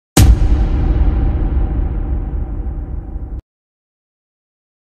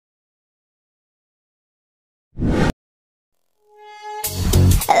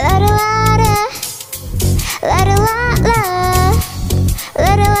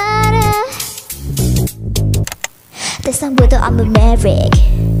세상보다 I'm a maverick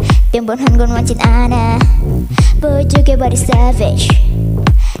뿅뻔한 건 원진 않아 보여주게 body savage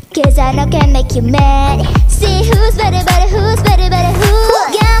Cause I know can make you mad See who's better who's better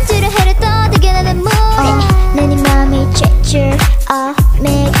who 감투를 해를 떠들게 나는 mood 내 맘이 treasure I'll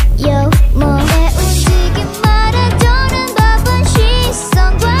make you move 내 움직임마다 도는 바쁜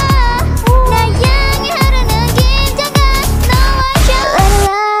시선과 나 향해 흐르는 긴장감 너와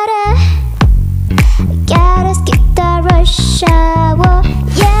Gotta skip the rush hour,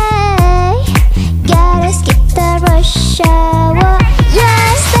 yeah. Gotta skip the rush hour,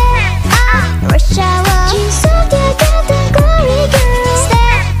 yeah. Step up, rush hour. 진속에 같은 glory girl.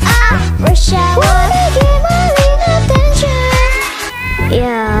 Step up, rush hour. 우리에게 몰린 attention.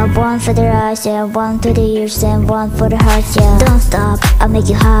 Yeah, one for the eyes, yeah. One to the ears and one for the heart, yeah. Don't stop, I'll make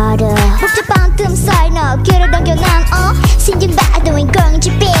you harder. 복잡한 틈 사이 너 귀를 당겨 난 신경바도인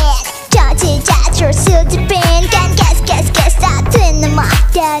공주빛. 저지자주 수줍은 간 gas 다 되는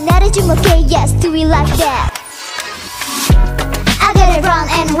막다 나를 주목해 yes do it like that I gotta run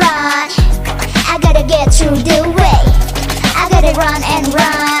and run I gotta get through the way I gotta run and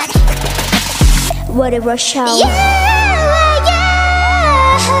run What a rush hour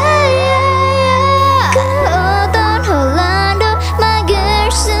어떤 혼란도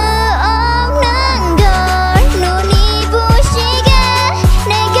막을 수 없는 걸 눈이 부시게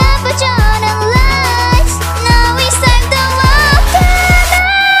내가 빠져는 lights Now we save the world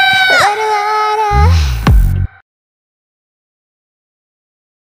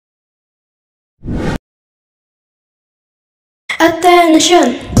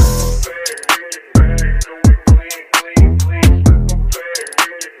Attention!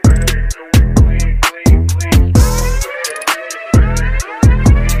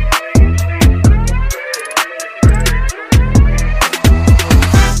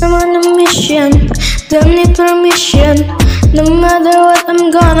 I'm on a mission, don't need permission. No matter what,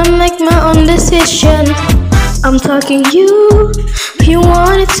 I'm gonna make my own decision. I'm talking you, you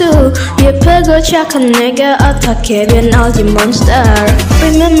want it too. 예쁘고 착한 내가 어떻게 변할지 monster.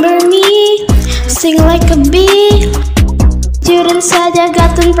 Remember me, sing like a bee. 줄은 사자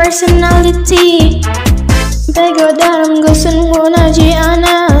같은 personality. 배고다른 것은 원하지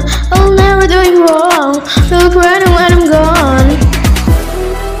않아. I'll never do it wrong. Look right when I'm gone.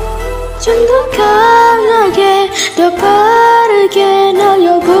 좀 더 강하게 더 빠르게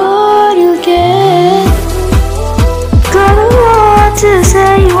날려보